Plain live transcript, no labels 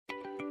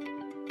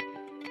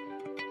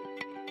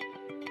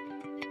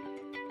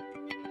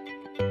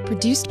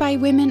Produced by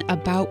women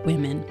about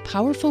women,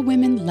 Powerful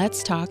Women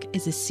Let's Talk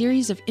is a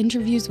series of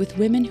interviews with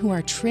women who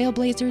are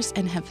trailblazers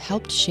and have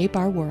helped shape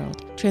our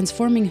world,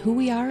 transforming who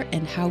we are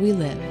and how we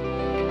live.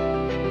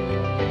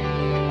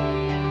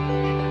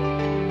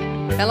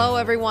 Hello,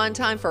 everyone.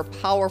 Time for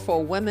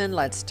Powerful Women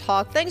Let's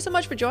Talk. Thanks so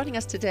much for joining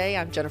us today.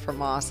 I'm Jennifer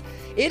Moss.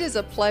 It is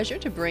a pleasure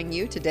to bring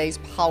you today's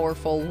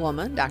powerful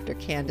woman, Dr.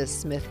 Candace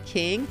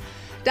Smith-King.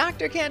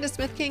 Dr. Candace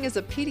Smith-King is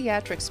a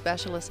pediatric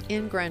specialist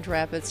in Grand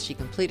Rapids. She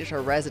completed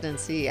her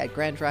residency at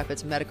Grand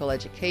Rapids Medical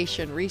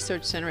Education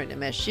Research Center at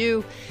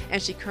MSU,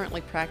 and she currently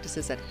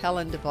practices at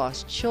Helen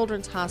DeVos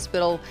Children's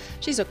Hospital.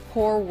 She's a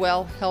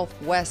Corewell Health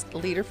West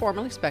leader,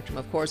 formerly Spectrum,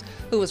 of course,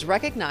 who was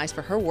recognized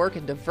for her work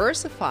in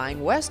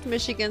diversifying West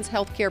Michigan's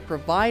healthcare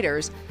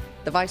providers.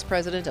 The Vice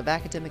President of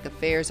Academic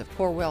Affairs of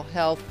Corewell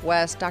Health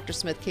West, Dr.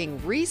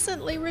 Smith-King,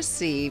 recently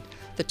received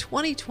the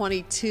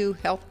 2022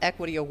 Health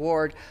Equity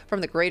Award from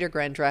the Greater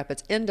Grand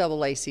Rapids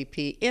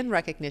NAACP in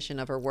recognition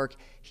of her work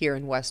here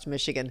in West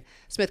Michigan.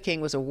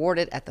 Smith-King was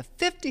awarded at the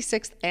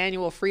 56th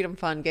Annual Freedom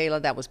Fund Gala.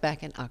 That was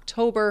back in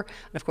October.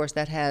 And of course,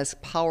 that has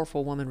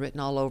Powerful Woman written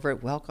all over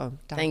it. Welcome,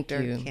 Dr. Thank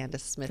you.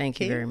 Candace Smith-King. Thank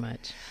you very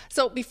much.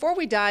 So before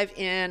we dive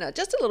in,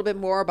 just a little bit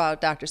more about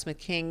Dr.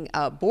 Smith-King,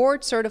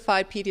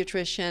 board-certified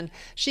pediatrician.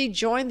 She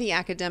joined the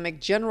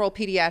academic general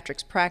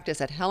pediatrics practice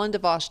at Helen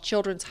DeVos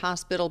Children's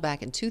Hospital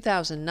back in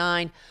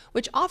 2009,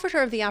 which offered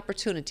her the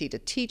opportunity to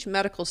teach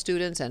medical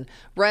students and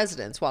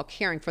residents while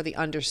caring for the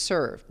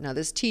underserved. Now,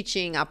 this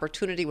teaching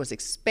opportunity was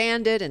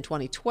expanded in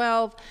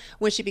 2012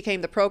 when she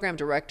became the program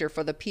director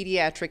for the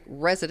pediatric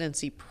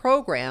residency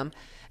program.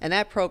 And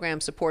that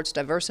program supports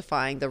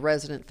diversifying the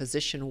resident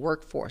physician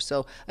workforce.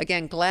 So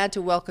again, glad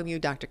to welcome you,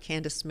 Dr.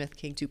 Candace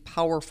Smith-King, to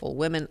Powerful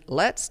Women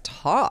Let's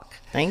Talk.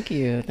 Thank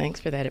you. Thanks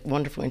for that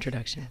wonderful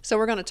introduction. So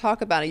we're going to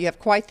talk about it. You have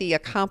quite the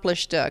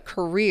accomplished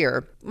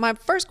career. My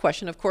first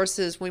question, of course,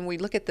 is when we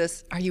look at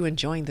this, are you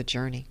enjoying the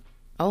journey?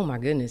 Oh my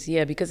goodness,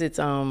 yeah, because it's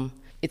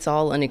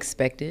all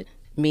unexpected,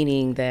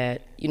 meaning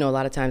that, a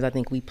lot of times I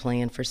think we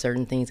plan for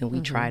certain things and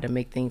we try to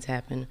make things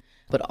happen.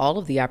 But all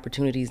of the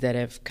opportunities that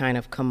have kind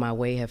of come my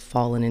way have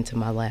fallen into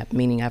my lap,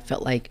 meaning I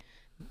felt like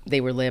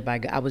they were led by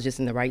God. I was just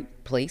in the right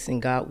place, and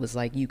God was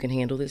like, you can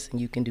handle this and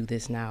you can do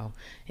this now.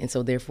 And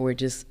so therefore, it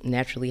just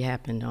naturally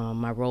happened.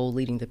 My role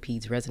leading the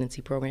PEDS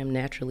residency program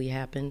naturally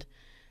happened.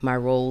 My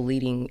role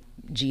leading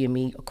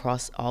GME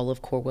across all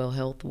of Corewell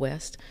Health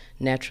West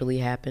naturally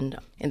happened.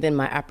 And then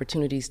my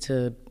opportunities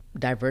to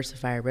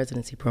diversify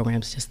residency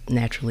programs just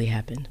naturally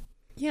happened.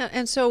 Yeah,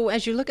 and so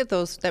as you look at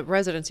that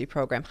residency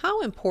program,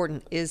 how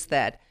important is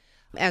that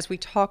as we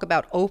talk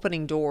about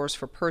opening doors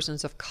for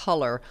persons of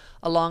color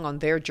along on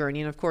their journey?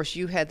 And of course,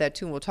 you had that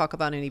too, and we'll talk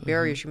about any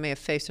barriers you may have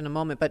faced in a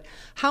moment, but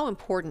how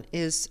important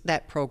is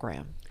that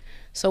program?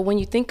 So when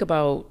you think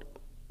about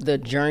the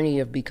journey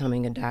of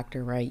becoming a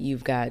doctor, right,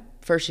 you've got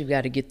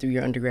to get through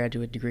your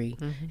undergraduate degree,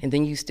 and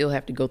then you still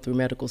have to go through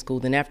medical school.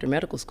 Then after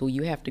medical school,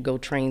 you have to go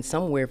train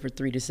somewhere for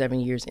 3 to 7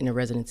 years in a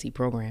residency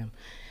program.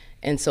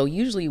 And so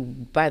usually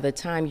by the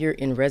time you're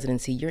in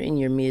residency, you're in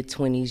your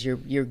mid-20s,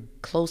 you're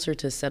closer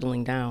to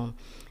settling down.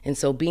 And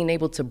so being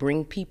able to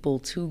bring people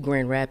to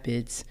Grand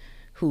Rapids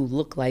who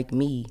look like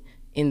me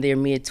in their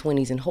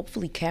mid-20s and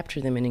hopefully capture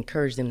them and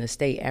encourage them to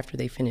stay after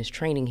they finish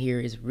training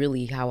here is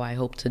really how I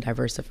hope to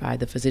diversify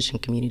the physician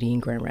community in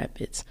Grand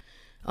Rapids.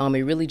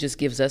 It really just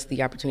gives us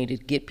the opportunity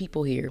to get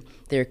people here,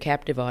 their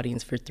captive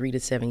audience for 3 to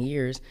 7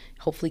 years,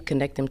 hopefully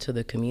connect them to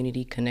the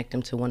community, connect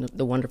them to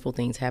the wonderful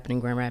things happening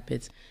in Grand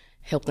Rapids,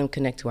 help them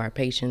connect to our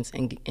patients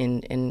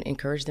and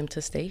encourage them to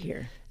stay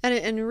here.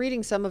 And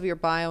reading some of your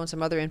bio and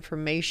some other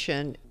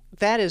information,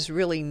 that is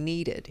really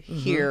needed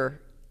here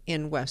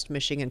in West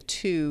Michigan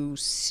to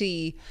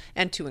see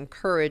and to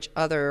encourage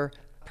other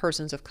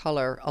persons of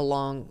color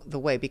along the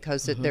way,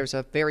 because there's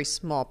a very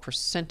small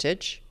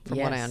percentage, from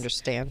what I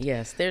understand.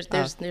 Yes,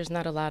 there's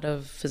not a lot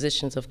of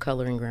physicians of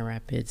color in Grand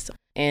Rapids.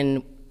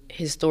 And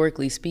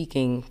historically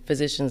speaking,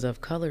 physicians of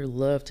color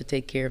love to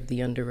take care of the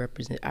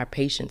underrepresented, our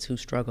patients who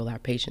struggle, our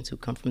patients who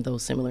come from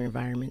those similar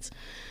environments.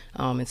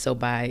 And so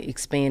by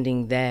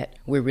expanding that,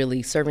 we're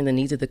really serving the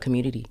needs of the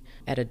community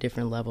at a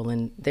different level.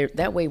 And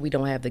that way we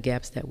don't have the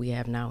gaps that we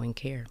have now in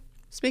care.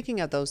 Speaking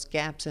of those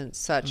gaps and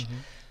such,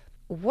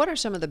 what are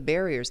some of the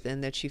barriers then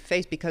that you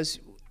face? Because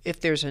if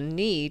there's a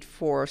need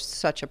for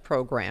such a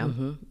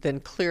program, then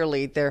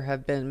clearly there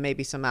have been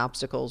maybe some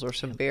obstacles or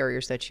some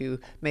barriers that you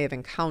may have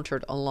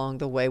encountered along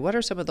the way. What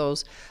are some of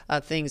those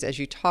things as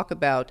you talk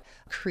about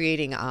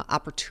creating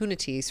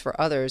opportunities for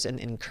others and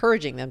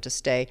encouraging them to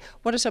stay?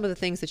 What are some of the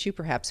things that you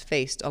perhaps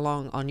faced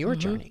along on your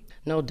journey?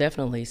 No,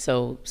 definitely.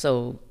 So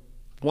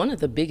one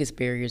of the biggest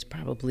barriers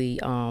probably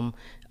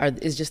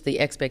is just the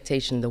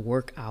expectation, the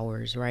work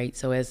hours, right?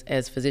 So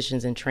as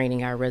physicians in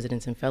training, our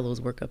residents and fellows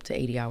work up to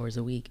 80 hours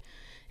a week.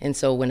 And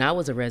so when I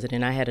was a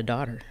resident, I had a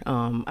daughter.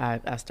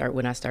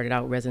 When I started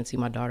out residency,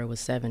 my daughter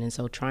was 7. And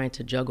so trying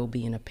to juggle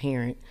being a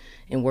parent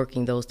and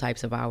working those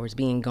types of hours,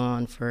 being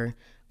gone for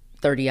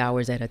 30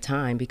 hours at a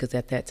time, because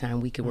at that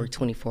time we could work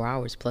 24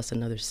 hours plus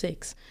another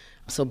 6.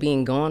 So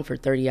being gone for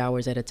 30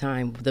 hours at a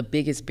time, the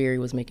biggest barrier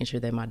was making sure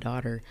that my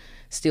daughter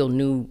still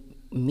knew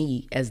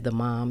me as the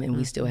mom, and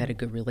we still had a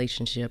good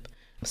relationship.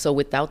 So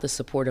without the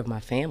support of my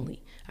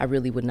family, I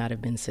really would not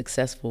have been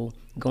successful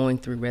going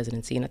through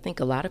residency. And I think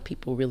a lot of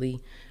people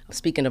really,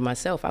 speaking of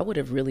myself, I would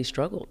have really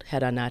struggled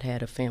had I not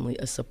had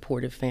a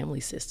supportive family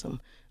system.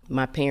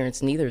 My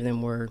parents, neither of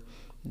them were,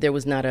 there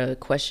was not a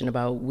question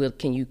about,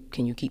 can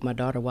you keep my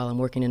daughter while I'm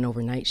working an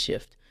overnight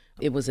shift?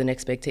 It was an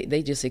expectation.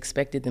 They just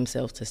expected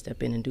themselves to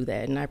step in and do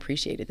that, and I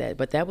appreciated that.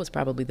 But that was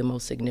probably the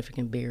most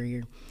significant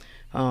barrier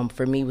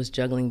for me, was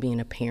juggling being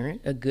a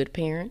parent, a good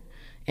parent,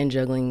 and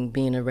juggling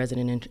being a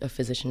resident and a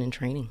physician in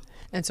training.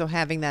 And so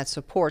having that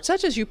support,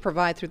 such as you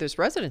provide through this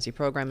residency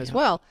program as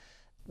well,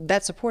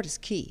 that support is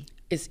key.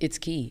 It's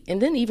key.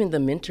 And then even the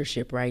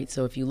mentorship, right?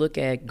 So if you look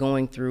at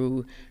going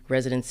through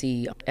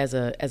residency as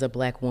a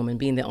Black woman,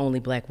 being the only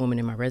Black woman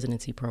in my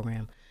residency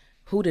program,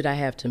 who did I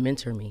have to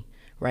mentor me,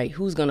 right?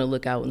 Who's going to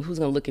look out and who's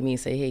going to look at me and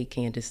say, hey,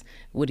 Candace,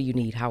 what do you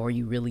need? How are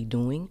you really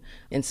doing?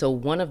 And so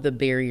one of the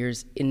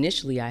barriers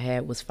initially I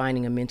had was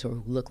finding a mentor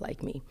who looked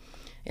like me.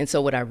 And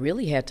so what I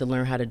really had to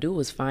learn how to do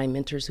was find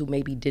mentors who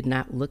maybe did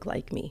not look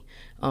like me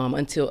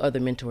until other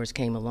mentors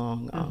came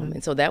along.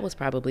 And so that was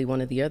probably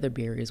one of the other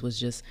barriers, was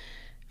just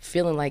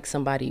feeling like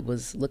somebody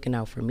was looking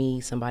out for me,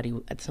 somebody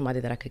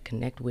that I could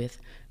connect with,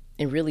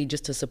 and really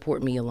just to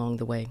support me along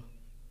the way.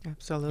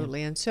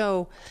 Absolutely. Yeah. And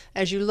so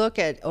as you look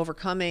at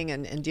overcoming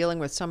and dealing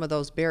with some of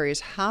those barriers,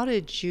 how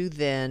did you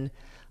then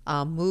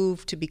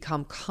move to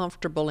become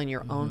comfortable in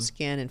your own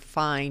skin and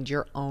find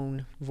your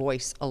own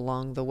voice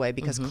along the way?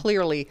 Because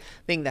clearly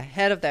being the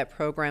head of that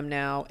program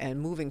now and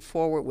moving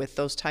forward with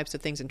those types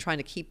of things and trying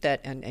to keep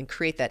that and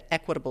create that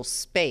equitable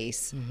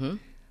space,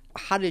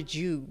 how did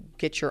you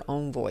get your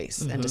own voice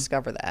and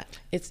discover that?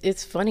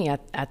 It's funny.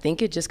 I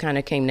think it just kind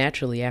of came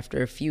naturally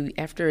after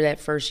that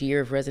first year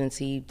of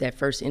residency, that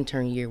first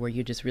intern year where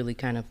you're just really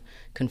kind of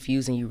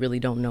confused and you really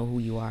don't know who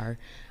you are.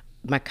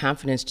 My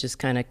confidence just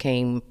kind of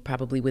came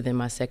probably within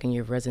my second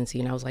year of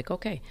residency, and I was like,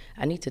 okay,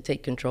 I need to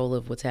take control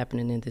of what's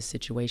happening in this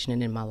situation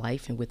and in my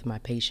life and with my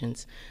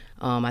patients.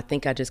 I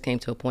think I just came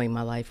to a point in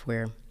my life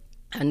where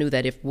I knew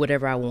that if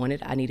whatever I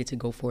wanted, I needed to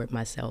go for it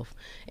myself,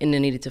 and I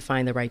needed to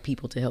find the right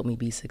people to help me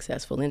be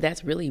successful. And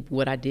that's really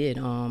what I did.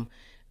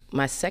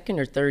 My second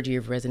or third year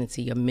of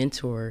residency, a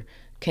mentor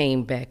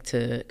came back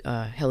to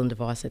Helen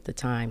DeVos at the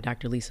time,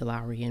 Dr. Lisa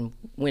Lowry, and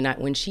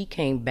when she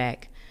came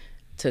back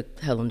to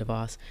Helen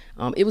DeVos,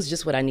 it was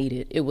just what I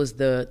needed. It was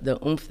the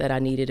oomph that I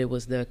needed. It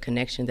was the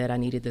connection that I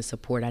needed, the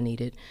support I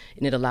needed,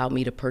 and it allowed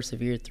me to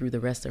persevere through the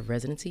rest of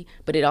residency.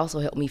 But it also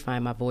helped me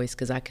find my voice,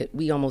 because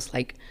we almost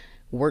like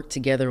worked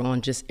together on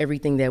just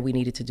everything that we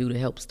needed to do to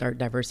help start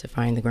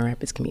diversifying the Grand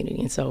Rapids community.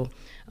 And so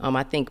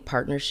I think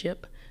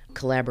partnership,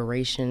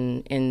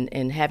 collaboration,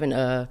 and having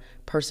a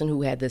person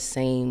who had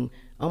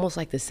almost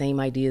like the same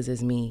ideas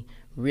as me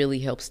really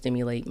helped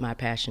stimulate my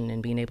passion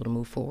and being able to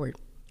move forward.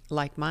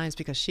 Like mine's,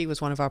 because she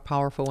was one of our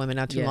powerful women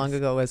not too long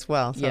ago as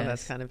well. So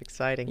that's kind of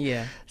exciting.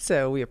 Yeah.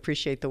 So we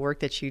appreciate the work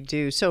that you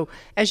do. So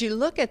as you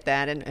look at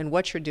that and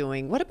what you're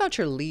doing, what about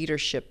your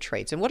leadership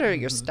traits and what are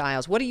your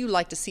styles? What do you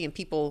like to see in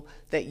people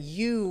that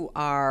you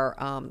are,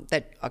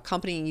 that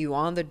accompanying you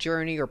on the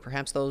journey, or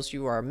perhaps those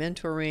you are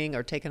mentoring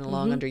or taking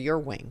along under your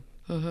wing?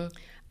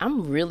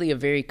 I'm really a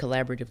very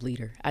collaborative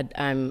leader.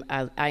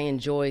 I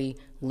enjoy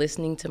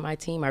listening to my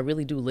team. I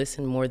really do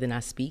listen more than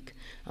I speak.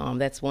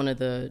 That's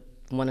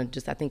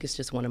I think it's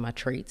just one of my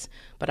traits,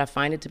 but I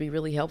find it to be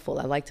really helpful.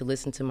 I like to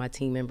listen to my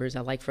team members. I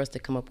like for us to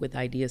come up with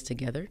ideas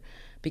together,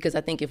 because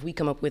I think if we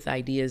come up with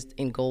ideas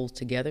and goals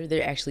together,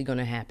 they're actually going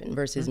to happen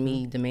versus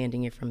me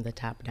demanding it from the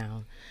top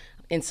down.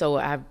 And so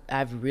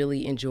I've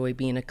really enjoyed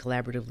being a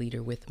collaborative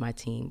leader with my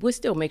team. We'll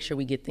still make sure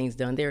we get things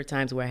done. There are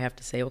times where I have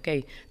to say,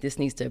 okay,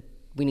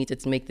 we need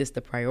to make this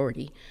the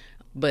priority,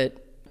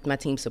 but my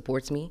team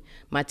supports me.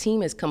 My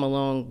team has come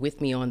along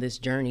with me on this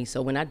journey.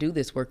 So when I do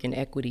this work in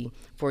equity,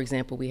 for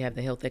example, we have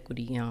the Health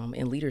Equity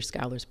and Leader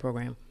Scholars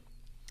Program.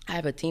 I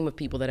have a team of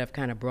people that I've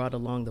kind of brought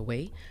along the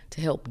way to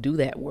help do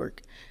that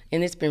work.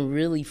 And it's been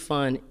really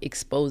fun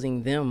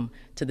exposing them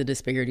to the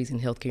disparities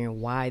in healthcare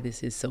and why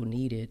this is so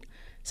needed.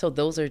 So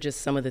those are just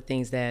some of the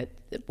things that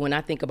when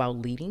I think about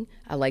leading,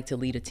 I like to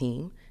lead a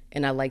team,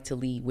 and I like to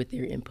lead with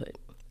their input.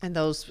 And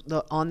those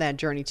on that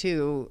journey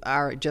too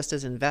are just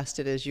as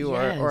invested as you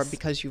are, or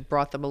because you've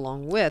brought them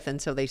along with,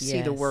 and so they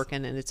see the work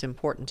and it's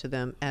important to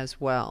them as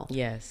well.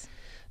 Yes.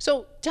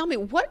 So tell me,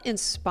 what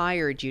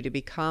inspired you to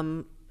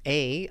become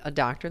a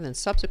doctor and then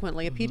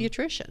subsequently a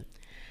pediatrician?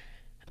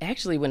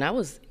 Actually, when I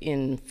was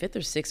in 5th or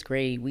 6th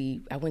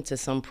grade, I went to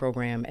some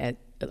program at,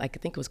 I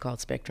think it was called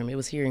Spectrum. It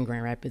was here in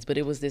Grand Rapids, but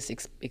it was this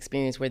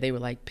experience where they were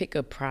like, pick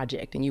a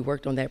project, and you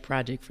worked on that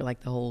project for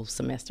like the whole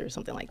semester or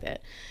something like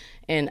that.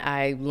 And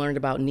I learned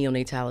about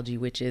neonatology,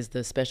 which is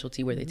the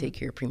specialty where they take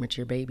care of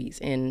premature babies.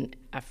 And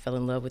I fell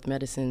in love with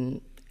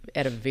medicine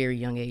at a very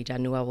young age. I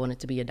knew I wanted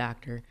to be a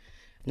doctor.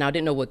 Now, I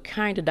didn't know what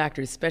kind of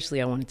doctor especially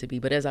I wanted to be,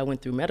 but as I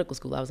went through medical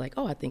school, I was like,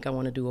 oh, I think I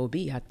want to do OB.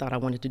 I thought I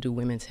wanted to do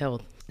women's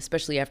health,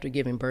 especially after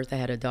giving birth. I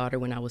had a daughter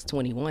when I was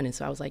 21, and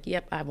so I was like,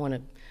 yep, I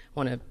want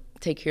to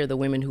take care of the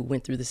women who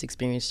went through this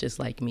experience just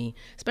like me,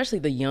 especially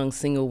the young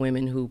single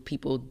women who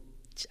people,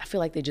 I feel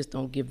like they just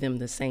don't give them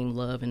the same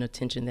love and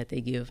attention that they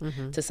give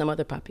to some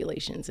other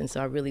populations. And so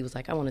I really was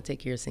like, I want to take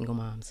care of single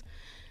moms.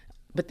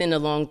 But then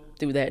along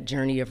through that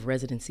journey of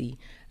residency,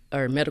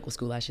 or medical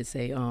school, I should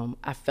say,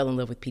 I fell in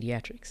love with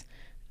pediatrics.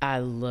 I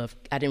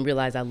didn't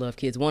realize I love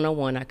kids.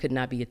 One-on-one, I could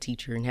not be a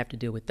teacher and have to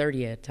deal with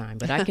 30 at a time,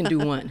 but I can do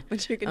one.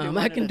 But you can do one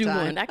I can at a do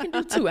time. one. I can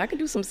do two. I can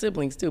do some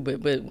siblings too,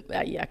 but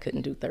I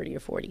couldn't do 30 or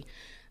 40.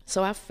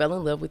 So I fell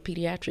in love with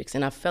pediatrics,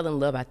 and I fell in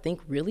love, I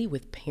think, really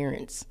with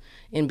parents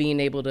and being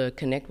able to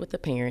connect with a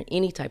parent,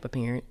 any type of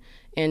parent,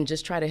 and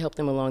just try to help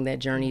them along that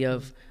journey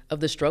of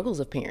the struggles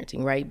of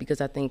parenting, right?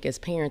 Because I think as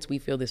parents, we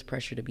feel this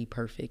pressure to be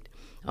perfect,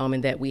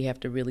 and that we have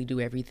to really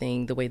do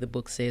everything the way the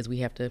book says. We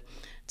have to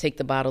take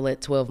the bottle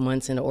at 12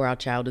 months or our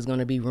child is going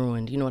to be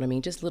ruined. You know what I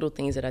mean? Just little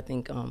things that I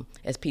think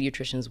as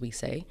pediatricians we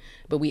say,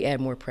 but we add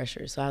more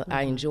pressure. So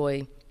I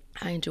enjoyed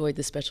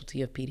the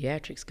specialty of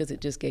pediatrics because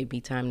it just gave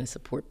me time to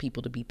support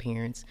people to be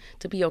parents,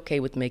 to be okay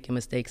with making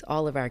mistakes.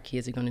 All of our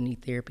kids are going to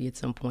need therapy at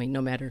some point,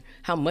 no matter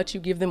how much you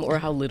give them or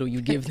how little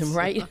you give them,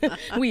 right?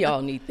 We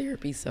all need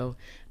therapy. So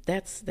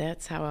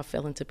that's how I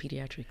fell into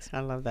pediatrics.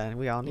 I love that.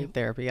 We all need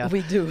therapy. Yeah.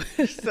 We do.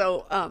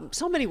 So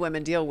many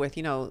women deal with,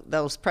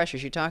 those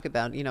pressures you talk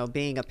about,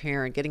 being a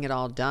parent, getting it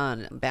all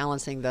done,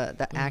 balancing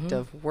the act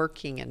of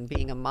working and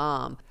being a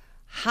mom.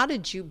 How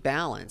did you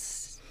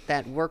balance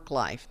that work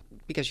life?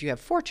 Because you have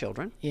 4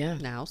 children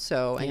now,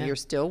 and you're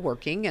still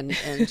working. And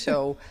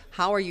so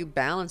how are you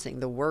balancing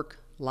the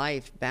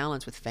work-life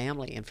balance with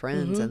family and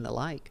friends and the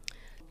like?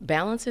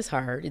 Balance is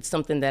hard. It's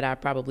something that I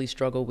probably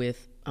struggle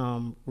with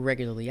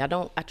regularly.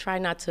 I try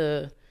not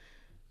to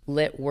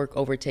let work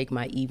overtake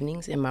my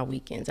evenings and my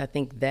weekends. I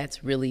think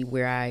that's really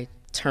where I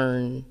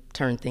turn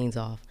things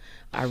off.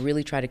 I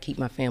really try to keep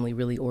my family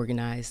really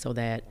organized so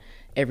that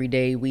every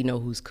day we know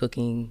who's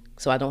cooking,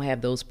 so I don't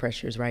have those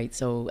pressures, right?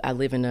 So I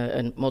live in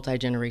a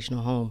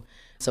multi-generational home.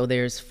 So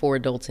there's 4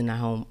 adults in the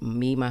home,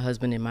 me, my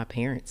husband, and my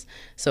parents.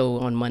 So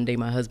on Monday,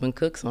 my husband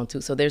cooks on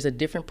Tuesday. So there's a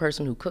different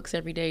person who cooks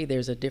every day.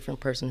 There's a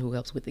different person who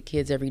helps with the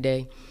kids every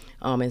day.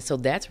 And so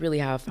that's really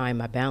how I find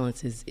my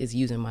balance is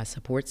using my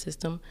support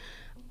system.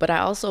 But I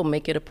also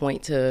make it a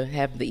point to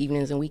have the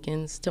evenings and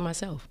weekends to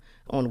myself.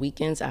 On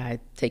weekends, I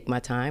take my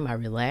time, I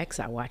relax,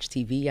 I watch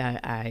TV,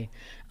 I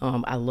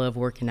love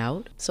working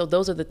out. So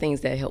those are the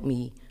things that help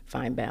me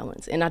find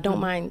balance. And I don't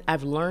mind,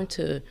 I've learned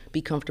to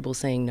be comfortable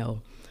saying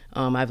no.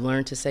 I've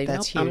learned to say,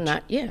 that's nope,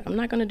 huge. I'm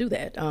not gonna do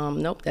that.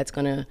 Nope, that's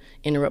gonna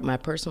interrupt my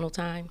personal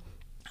time.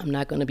 I'm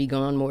not gonna be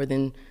gone more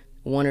than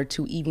 1 or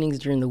 2 evenings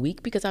during the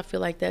week because I feel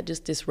like that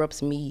just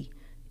disrupts me.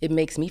 It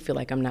makes me feel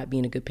like I'm not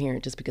being a good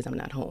parent just because I'm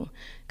not home.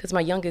 Because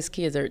my youngest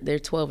kids they're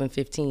 12 and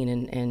 15,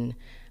 and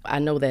I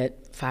know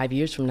that 5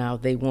 years from now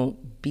they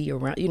won't be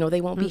around.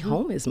 They won't be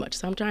home as much.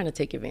 So I'm trying to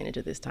take advantage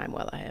of this time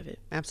while I have it.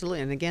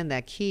 Absolutely, and again,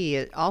 that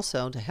key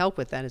also to help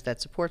with that is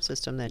that support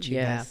system that you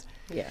have.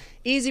 Yeah.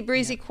 Easy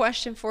breezy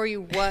question for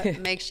you: what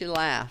makes you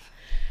laugh?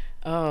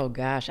 Oh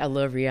gosh, I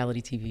love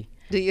reality TV.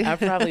 Do you? I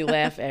probably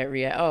laugh at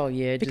reality. Oh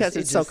yeah, because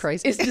it's so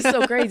crazy. It's just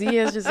so crazy.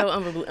 Yeah, it's just so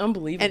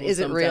unbelievable. And is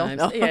it real?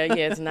 No. Yeah,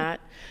 it's not.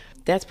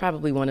 That's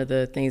probably one of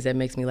the things that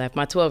makes me laugh.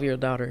 My 12-year-old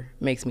daughter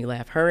makes me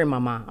laugh. Her and my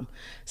mom.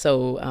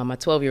 So my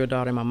 12-year-old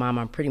daughter and my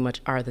mom pretty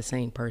much are the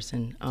same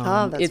person.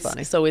 That's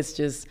funny. So it's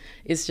just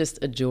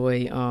a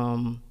joy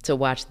to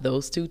watch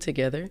those two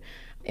together,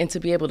 and to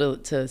be able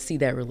to see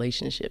that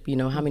relationship.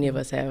 How many of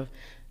us have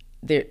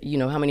there,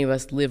 how many of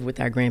us live with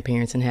our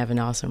grandparents and have an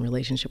awesome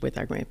relationship with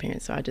our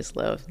grandparents. So I just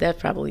love, that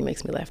probably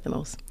makes me laugh the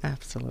most.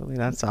 Absolutely.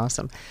 That's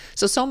awesome.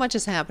 So much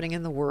is happening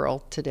in the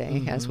world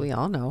today, as we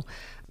all know.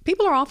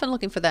 People are often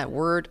looking for that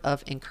word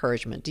of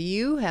encouragement. Do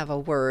you have a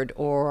word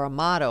or a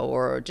motto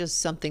or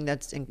just something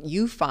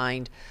you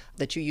find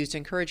that you use to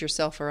encourage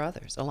yourself or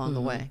others along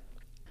the way?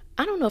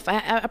 I don't know if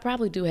I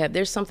probably do have.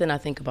 There's something I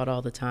think about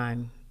all the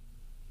time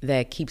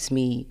that keeps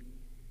me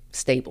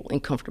stable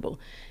and comfortable.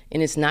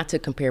 And it's not to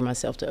compare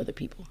myself to other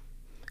people.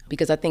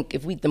 Because I think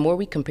the more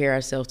we compare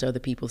ourselves to other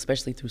people,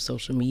 especially through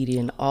social media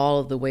and all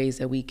of the ways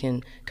that we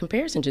can,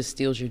 comparison just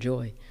steals your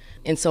joy.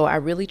 And so I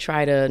really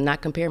try to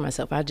not compare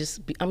myself. I'm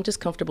just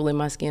comfortable in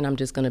my skin. I'm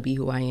just going to be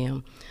who I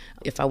am.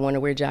 If I want to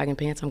wear jogging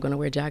pants, I'm going to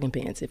wear jogging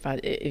pants. If I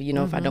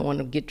don't want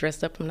to get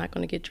dressed up, I'm not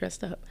going to get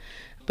dressed up.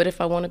 But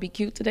if I want to be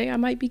cute today, I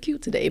might be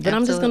cute today. But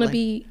I'm just going to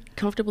be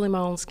comfortable in my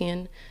own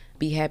skin,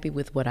 be happy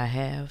with what I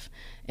have.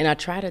 And I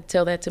try to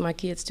tell that to my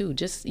kids too.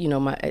 Just,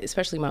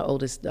 especially my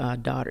oldest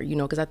daughter,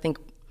 because I think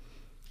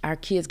our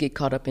kids get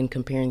caught up in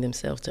comparing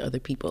themselves to other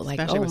people.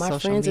 Especially like, my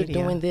friends media.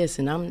 are doing this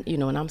and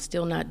I'm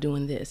still not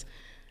doing this.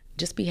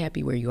 Just be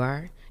happy where you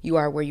are. You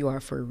are where you are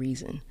for a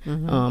reason.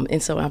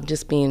 And so I'm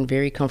just being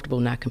very comfortable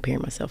not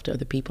comparing myself to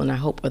other people, and I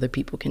hope other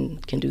people can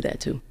do that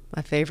too.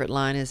 My favorite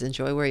line is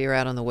enjoy where you're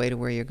at on the way to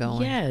where you're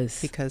going.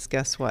 Yes. Because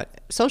guess what?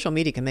 Social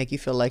media can make you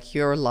feel like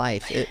your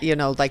life,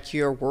 like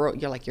your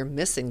world, you're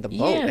missing the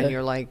boat. Yeah. And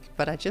you're like,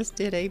 but I just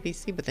did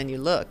ABC. But then you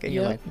look and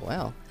you're like,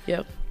 well,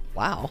 Yep.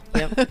 wow.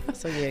 Yep.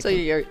 So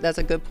yeah. That's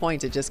a good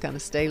point to just kind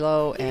of stay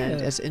low and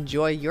just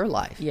enjoy your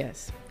life.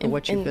 Yes. And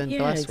what you've been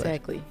blessed with.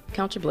 Exactly.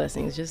 Count your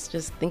blessings. Just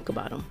think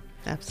about them.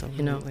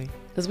 Absolutely.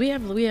 Because we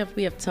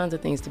have tons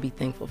of things to be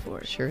thankful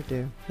for. Sure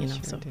do.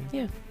 Sure do.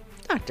 Yeah.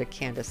 Dr.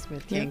 Candace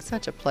Smith King,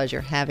 such a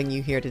pleasure having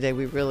you here today.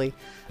 We really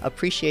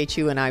appreciate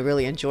you, and I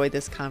really enjoyed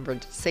this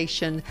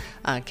conversation,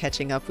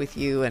 catching up with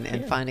you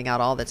and finding out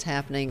all that's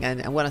happening.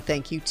 And I want to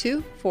thank you,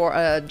 too,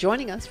 for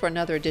joining us for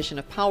another edition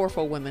of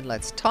Powerful Women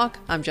Let's Talk.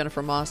 I'm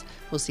Jennifer Moss.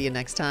 We'll see you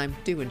next time.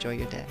 Do enjoy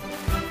your day.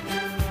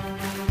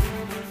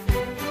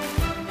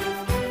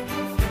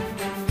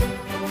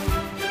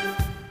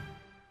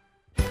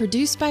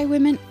 Produced by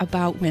women,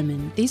 about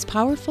women, these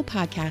powerful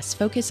podcasts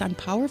focus on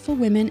powerful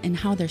women and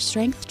how their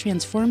strength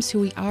transforms who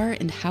we are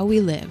and how we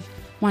live.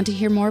 Want to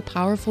hear more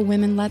Powerful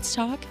Women Let's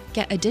Talk?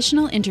 Get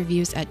additional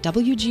interviews at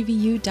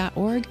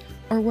wgvu.org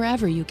or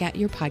wherever you get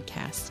your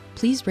podcasts.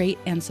 Please rate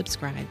and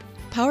subscribe.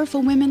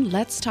 Powerful Women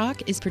Let's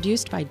Talk is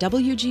produced by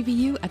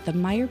WGVU at the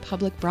Meyer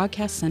Public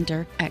Broadcast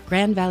Center at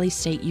Grand Valley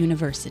State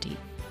University.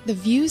 The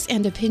views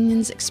and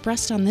opinions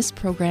expressed on this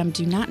program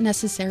do not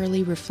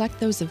necessarily reflect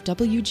those of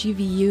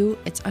WGVU,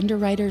 its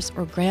underwriters,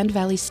 or Grand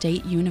Valley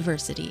State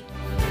University.